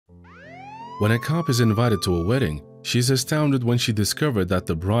When a cop is invited to a wedding, she's astounded when she discovers that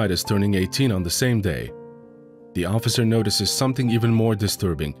the bride is turning 18 on the same day. The officer notices something even more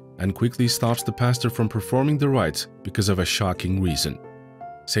disturbing and quickly stops the pastor from performing the rite because of a shocking reason.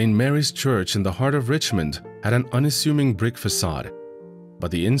 St. Mary's Church in the heart of Richmond had an unassuming brick facade,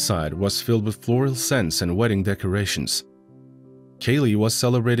 but the inside was filled with floral scents and wedding decorations. Kaylee was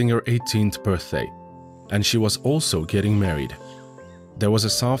celebrating her 18th birthday, and she was also getting married. There was a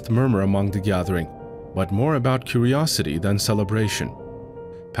soft murmur among the gathering, but more about curiosity than celebration.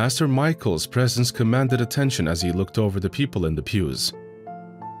 Pastor Michael's presence commanded attention as he looked over the people in the pews.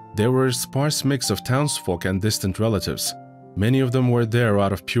 There were a sparse mix of townsfolk and distant relatives. Many of them were there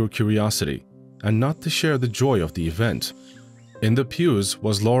out of pure curiosity, and not to share the joy of the event. In the pews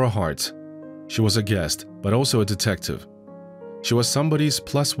was Laura Hart. She was a guest, but also a detective. She was somebody's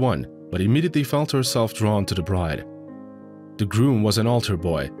plus one, but immediately felt herself drawn to the bride. The groom was an altar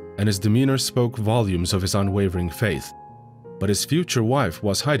boy, and his demeanor spoke volumes of his unwavering faith. But his future wife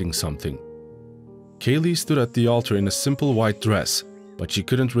was hiding something. Kaylee stood at the altar in a simple white dress, but she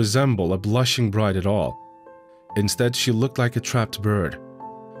couldn't resemble a blushing bride at all. Instead, she looked like a trapped bird.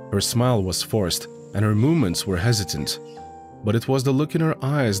 Her smile was forced, and her movements were hesitant. But it was the look in her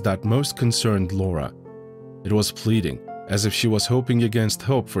eyes that most concerned Laura. It was pleading, as if she was hoping against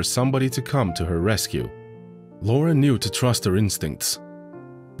hope for somebody to come to her rescue. Laura knew to trust her instincts.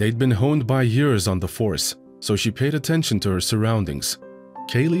 They'd been honed by years on the force, so she paid attention to her surroundings.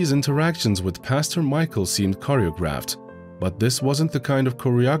 Kaylee's interactions with Pastor Michael seemed choreographed, but this wasn't the kind of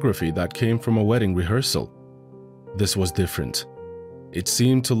choreography that came from a wedding rehearsal. This was different. It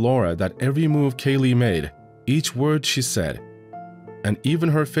seemed to Laura that every move Kaylee made, each word she said, and even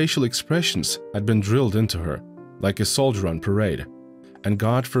her facial expressions had been drilled into her, like a soldier on parade. And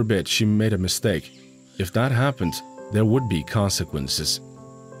God forbid she made a mistake. If that happened, there would be consequences.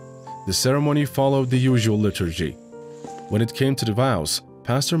 The ceremony followed the usual liturgy. When it came to the vows,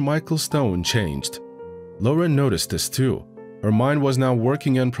 Pastor Michael's tone changed. Laura noticed this too. Her mind was now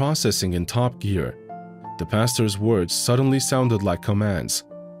working and processing in top gear. The pastor's words suddenly sounded like commands.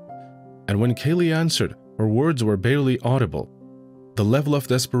 And when Kaylee answered, her words were barely audible. The level of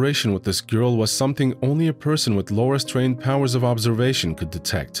desperation with this girl was something only a person with Laura's trained powers of observation could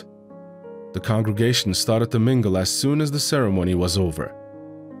detect. The congregation started to mingle as soon as the ceremony was over.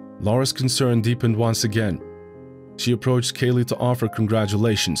 Laura's concern deepened once again. She approached Kaylee to offer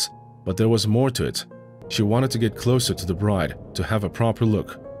congratulations, but there was more to it. She wanted to get closer to the bride, to have a proper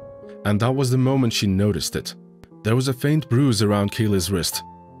look. And that was the moment she noticed it. There was a faint bruise around Kaylee's wrist.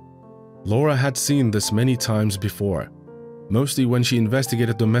 Laura had seen this many times before, mostly when she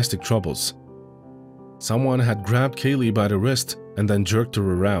investigated domestic troubles. Someone had grabbed Kaylee by the wrist and then jerked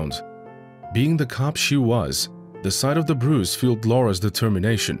her around. Being the cop she was, the sight of the bruise fueled Laura's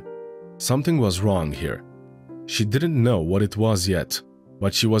determination. Something was wrong here. She didn't know what it was yet,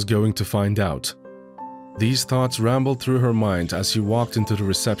 but she was going to find out. These thoughts rambled through her mind as she walked into the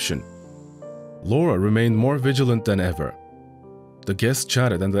reception. Laura remained more vigilant than ever. The guests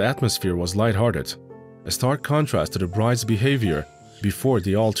chatted and the atmosphere was lighthearted, a stark contrast to the bride's behavior before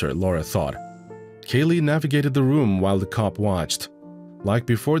the altar, Laura thought. Kaylee navigated the room while the cop watched. Like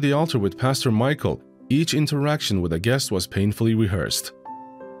before the altar with Pastor Michael, each interaction with a guest was painfully rehearsed.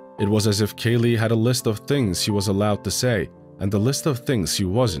 It was as if Kaylee had a list of things she was allowed to say and a list of things she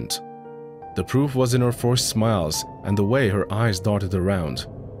wasn't. The proof was in her forced smiles and the way her eyes darted around.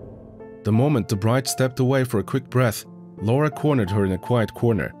 The moment the bride stepped away for a quick breath, Laura cornered her in a quiet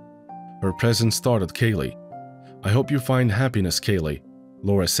corner. Her presence startled Kaylee. "I hope you find happiness, Kaylee,"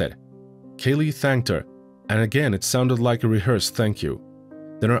 Laura said. Kaylee thanked her, and again it sounded like a rehearsed thank you.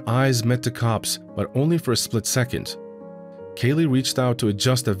 Then her eyes met the cop's, but only for a split second. Kaylee reached out to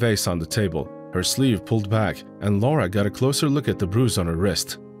adjust a vase on the table, her sleeve pulled back, and Laura got a closer look at the bruise on her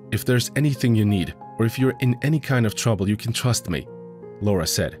wrist. "If there's anything you need, or if you're in any kind of trouble, you can trust me," Laura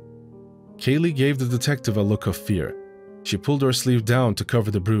said. Kaylee gave the detective a look of fear. She pulled her sleeve down to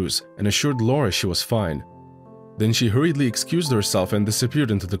cover the bruise and assured Laura she was fine. Then she hurriedly excused herself and disappeared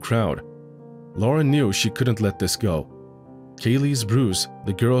into the crowd. Laura knew she couldn't let this go. Kaylee's bruise,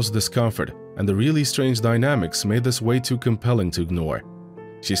 the girl's discomfort, and the really strange dynamics made this way too compelling to ignore.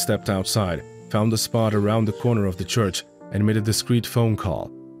 She stepped outside, found a spot around the corner of the church, and made a discreet phone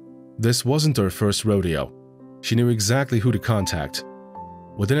call. This wasn't her first rodeo. She knew exactly who to contact.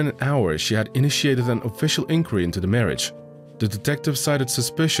 Within an hour, she had initiated an official inquiry into the marriage. The detective cited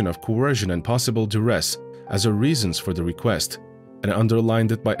suspicion of coercion and possible duress as her reasons for the request, and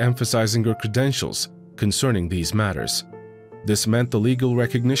underlined it by emphasizing her credentials concerning these matters. This meant the legal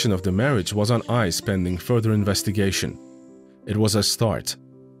recognition of the marriage was on ice pending further investigation. It was a start.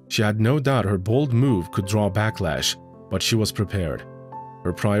 She had no doubt her bold move could draw backlash, but she was prepared.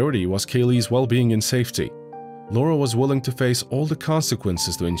 Her priority was Kaylee's well-being and safety. Laura was willing to face all the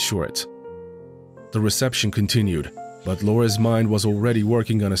consequences to ensure it. The reception continued, but Laura's mind was already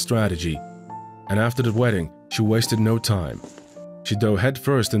working on a strategy. And after the wedding, she wasted no time. She dove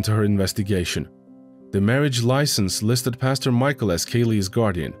headfirst into her investigation. The marriage license listed Pastor Michael as Kaylee's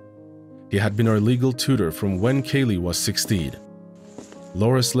guardian. He had been her legal tutor from when Kaylee was 16.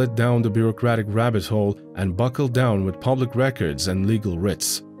 Laura slid down the bureaucratic rabbit hole and buckled down with public records and legal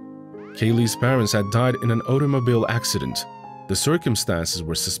writs. Kaylee's parents had died in an automobile accident. The circumstances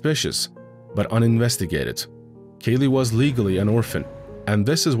were suspicious, but uninvestigated. Kaylee was legally an orphan, and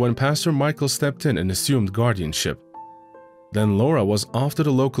this is when Pastor Michael stepped in and assumed guardianship. Then Laura was off to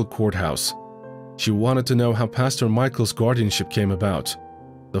the local courthouse. She wanted to know how Pastor Michael's guardianship came about.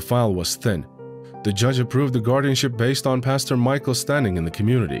 The file was thin. The judge approved the guardianship based on Pastor Michael's standing in the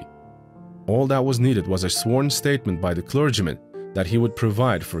community. All that was needed was a sworn statement by the clergyman that he would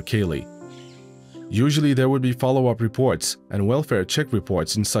provide for Kaylee. Usually there would be follow-up reports and welfare check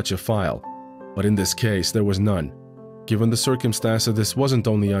reports in such a file, but in this case there was none. Given the circumstances, this wasn't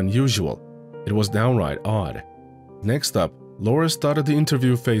only unusual, it was downright odd. Next up, Laura started the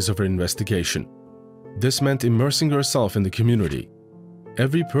interview phase of her investigation. This meant immersing herself in the community.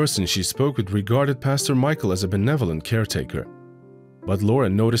 Every person she spoke with regarded Pastor Michael as a benevolent caretaker. But Laura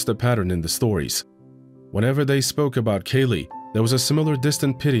noticed a pattern in the stories. Whenever they spoke about Kaylee, there was a similar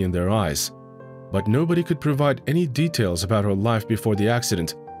distant pity in their eyes. But nobody could provide any details about her life before the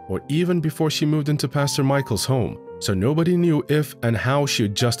accident or even before she moved into Pastor Michael's home, so nobody knew if and how she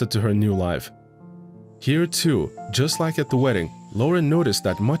adjusted to her new life. Here too, just like at the wedding, Laura noticed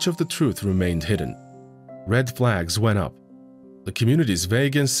that much of the truth remained hidden. Red flags went up. The community's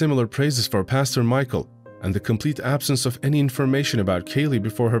vague and similar praises for Pastor Michael and the complete absence of any information about Kaylee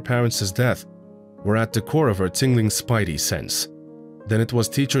before her parents' death were at the core of her tingling Spidey sense. Then it was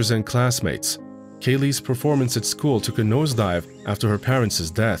teachers and classmates. Kaylee's performance at school took a nosedive after her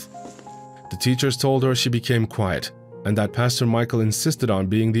parents' death. The teachers told her she became quiet and that Pastor Michael insisted on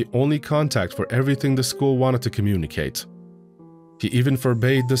being the only contact for everything the school wanted to communicate. He even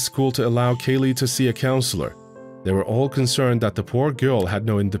forbade the school to allow Kaylee to see a counselor. They were all concerned that the poor girl had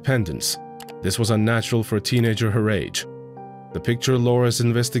no independence. This was unnatural for a teenager her age. The picture Laura's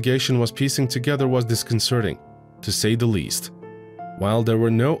investigation was piecing together was disconcerting, to say the least. While there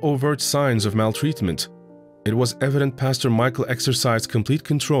were no overt signs of maltreatment, it was evident Pastor Michael exercised complete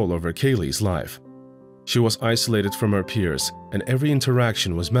control over Kaylee's life. She was isolated from her peers, and every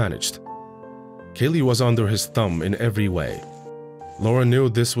interaction was managed. Kaylee was under his thumb in every way. Laura knew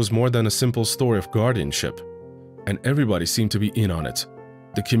this was more than a simple story of guardianship, and everybody seemed to be in on it.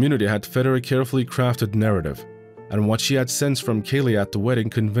 The community had fed her a carefully crafted narrative, and what she had sensed from Kaylee at the wedding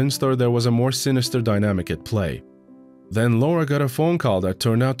convinced her there was a more sinister dynamic at play. Then Laura got a phone call that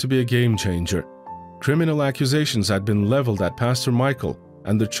turned out to be a game changer. Criminal accusations had been leveled at Pastor Michael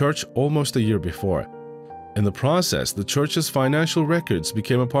and the church almost a year before. In the process, the church's financial records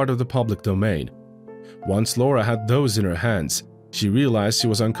became a part of the public domain. Once Laura had those in her hands, she realized she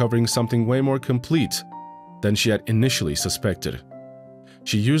was uncovering something way more complete than she had initially suspected.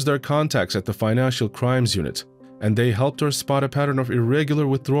 She used their contacts at the Financial Crimes Unit, and they helped her spot a pattern of irregular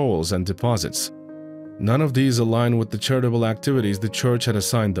withdrawals and deposits. None of these aligned with the charitable activities the church had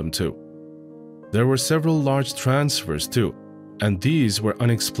assigned them to. There were several large transfers too, and these were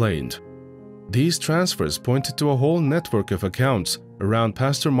unexplained. These transfers pointed to a whole network of accounts around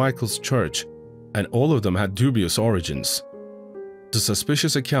Pastor Michael's church, and all of them had dubious origins. The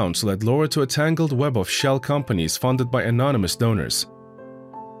suspicious accounts led Laura to a tangled web of shell companies funded by anonymous donors.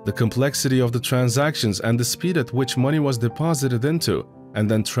 The complexity of the transactions and the speed at which money was deposited into and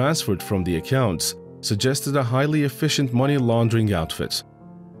then transferred from the accounts suggested a highly efficient money laundering outfit.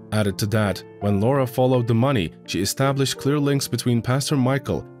 Added to that, when Laura followed the money, she established clear links between Pastor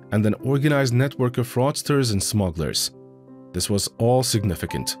Michael and an organized network of fraudsters and smugglers. This was all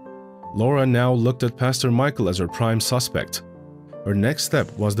significant. Laura now looked at Pastor Michael as her prime suspect. Her next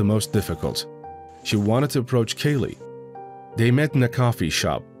step was the most difficult. She wanted to approach Kaylee. They met in a coffee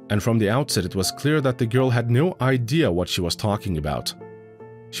shop, and from the outset it was clear that the girl had no idea what she was talking about.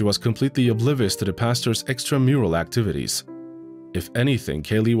 She was completely oblivious to the pastor's extramural activities. If anything,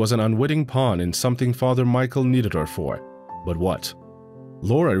 Kaylee was an unwitting pawn in something Father Michael needed her for. But what?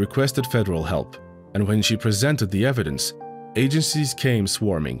 Laura requested federal help, and when she presented the evidence, agencies came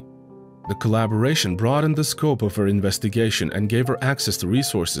swarming. The collaboration broadened the scope of her investigation and gave her access to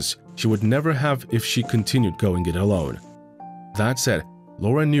resources she would never have if she continued going it alone. That said,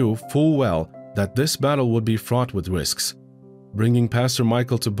 Laura knew full well that this battle would be fraught with risks. Bringing Pastor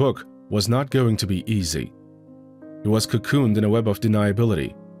Michael to book was not going to be easy. He was cocooned in a web of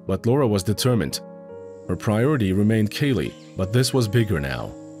deniability, but Laura was determined. Her priority remained Kaylee, but this was bigger now.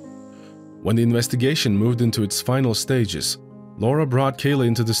 When the investigation moved into its final stages, Laura brought Kaylee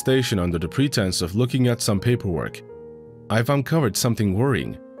into the station under the pretense of looking at some paperwork. "I've uncovered something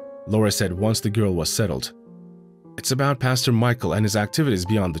worrying," Laura said once the girl was settled. "It's about Pastor Michael and his activities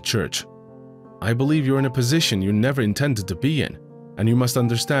beyond the church. I believe you're in a position you never intended to be in, and you must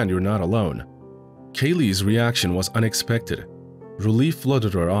understand you're not alone." Kaylee's reaction was unexpected. Relief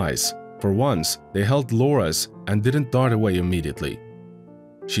flooded her eyes. For once, they held Laura's and didn't dart away immediately.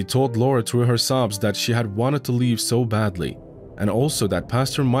 She told Laura through her sobs that she had wanted to leave so badly, and also that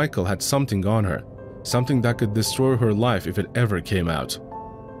Pastor Michael had something on her, something that could destroy her life if it ever came out.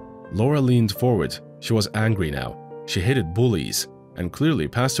 Laura leaned forward. She was angry now. She hated bullies, and clearly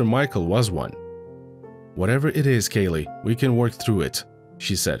Pastor Michael was one. "Whatever it is, Kaylee, we can work through it,"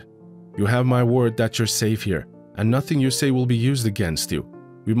 she said. "You have my word that you're safe here, and nothing you say will be used against you.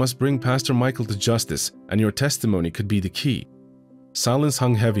 We must bring Pastor Michael to justice, and your testimony could be the key." Silence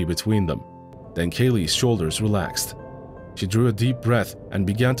hung heavy between them. Then Kaylee's shoulders relaxed. She drew a deep breath and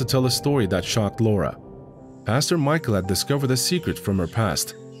began to tell a story that shocked Laura. Pastor Michael had discovered a secret from her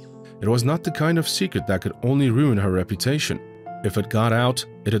past. It was not the kind of secret that could only ruin her reputation. If it got out,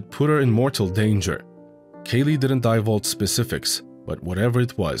 it'd put her in mortal danger. Kaylee didn't divulge specifics, but whatever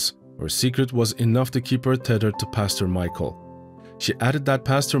it was, her secret was enough to keep her tethered to Pastor Michael. She added that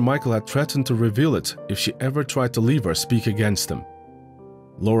Pastor Michael had threatened to reveal it if she ever tried to leave or speak against him.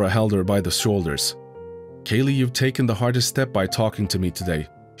 Laura held her by the shoulders. "Kaylee, you've taken the hardest step by talking to me today,"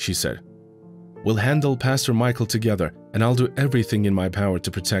 she said. "We'll handle Pastor Michael together, and I'll do everything in my power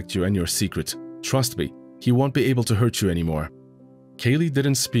to protect you and your secret. Trust me, he won't be able to hurt you anymore." Kaylee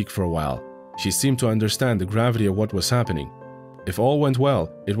didn't speak for a while. She seemed to understand the gravity of what was happening. If all went well,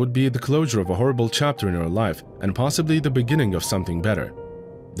 it would be the closure of a horrible chapter in her life and possibly the beginning of something better.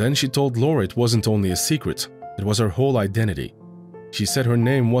 Then she told Laura it wasn't only a secret, it was her whole identity. She said her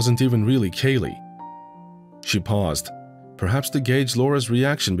name wasn't even really Kaylee. She paused, perhaps to gauge Laura's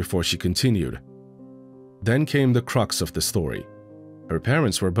reaction before she continued. Then came the crux of the story. Her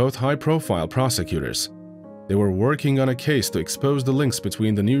parents were both high-profile prosecutors. They were working on a case to expose the links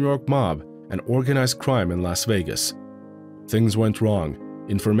between the New York mob and organized crime in Las Vegas. Things went wrong,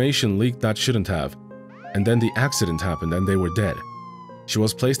 information leaked that shouldn't have, and then the accident happened and they were dead. She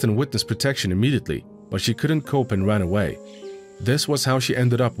was placed in witness protection immediately, but she couldn't cope and ran away. This was how she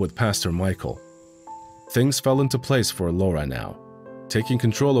ended up with Pastor Michael. Things fell into place for Laura now. Taking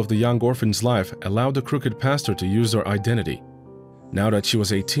control of the young orphan's life allowed the crooked pastor to use her identity. Now that she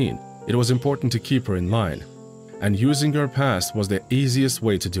was 18, it was important to keep her in line, and using her past was the easiest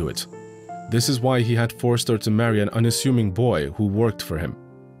way to do it. This is why he had forced her to marry an unassuming boy who worked for him.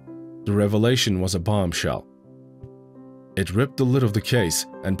 The revelation was a bombshell. It ripped the lid of the case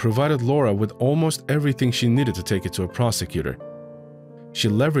and provided Laura with almost everything she needed to take it to a prosecutor. She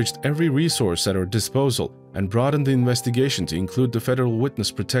leveraged every resource at her disposal and broadened the investigation to include the federal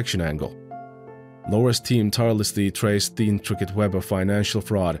witness protection angle. Laura's team tirelessly traced the intricate web of financial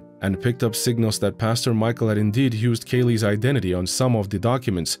fraud and picked up signals that Pastor Michael had indeed used Kaylee's identity on some of the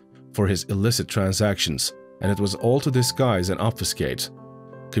documents for his illicit transactions, and it was all to disguise and obfuscate.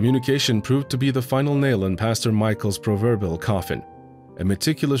 Communication proved to be the final nail in Pastor Michael's proverbial coffin. A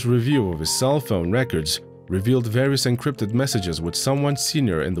meticulous review of his cell phone records revealed various encrypted messages with someone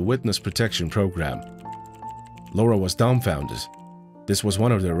senior in the witness protection program. Laura was dumbfounded. This was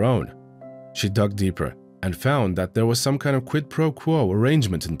one of their own. She dug deeper and found that there was some kind of quid pro quo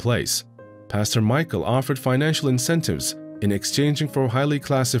arrangement in place. Pastor Michael offered financial incentives in exchanging for highly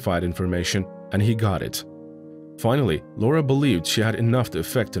classified information, and he got it. Finally, Laura believed she had enough to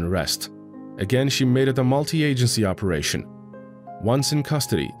effect an arrest. Again, she made it a multi-agency operation. Once in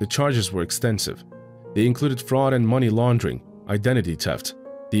custody, the charges were extensive. They included fraud and money laundering, identity theft,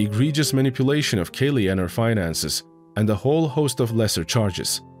 the egregious manipulation of Kaylee and her finances, and a whole host of lesser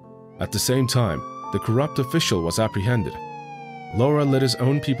charges. At the same time, the corrupt official was apprehended. Laura let his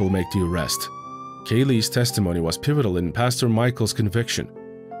own people make the arrest. Kaylee's testimony was pivotal in Pastor Michael's conviction,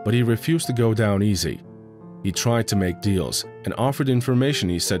 but he refused to go down easy. He tried to make deals and offered information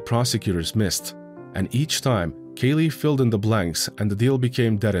he said prosecutors missed, and each time, Kaylee filled in the blanks and the deal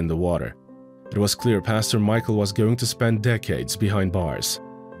became dead in the water. It was clear Pastor Michael was going to spend decades behind bars.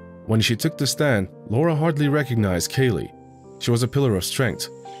 When she took the stand, Laura hardly recognized Kaylee. She was a pillar of strength.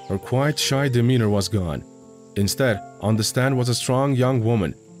 Her quiet, shy demeanor was gone. Instead, on the stand was a strong young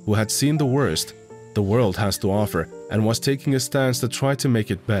woman who had seen the worst the world has to offer and was taking a stance to try to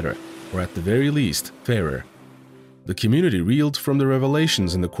make it better, or at the very least, fairer. The community reeled from the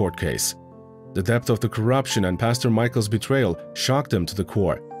revelations in the court case. The depth of the corruption and Pastor Michael's betrayal shocked them to the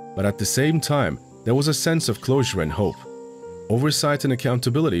core, but at the same time, there was a sense of closure and hope. Oversight and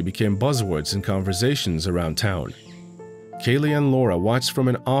accountability became buzzwords in conversations around town. Kaylee and Laura watched from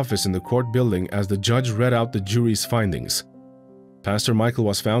an office in the court building as the judge read out the jury's findings. Pastor Michael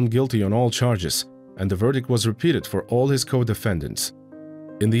was found guilty on all charges, and the verdict was repeated for all his co-defendants.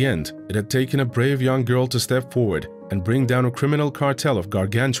 In the end, it had taken a brave young girl to step forward and bring down a criminal cartel of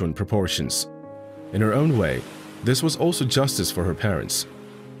gargantuan proportions. In her own way, this was also justice for her parents.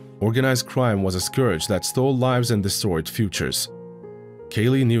 Organized crime was a scourge that stole lives and destroyed futures.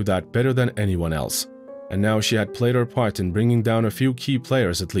 Kaylee knew that better than anyone else, and now she had played her part in bringing down a few key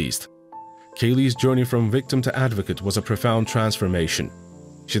players at least. Kaylee's journey from victim to advocate was a profound transformation.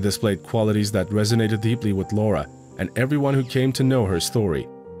 She displayed qualities that resonated deeply with Laura and everyone who came to know her story,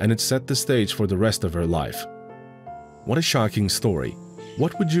 and it set the stage for the rest of her life. What a shocking story.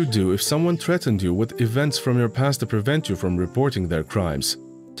 What would you do if someone threatened you with events from your past to prevent you from reporting their crimes?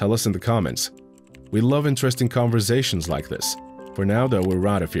 Tell us in the comments. We love interesting conversations like this. For now though, we're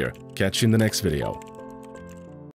out of here. Catch you in the next video.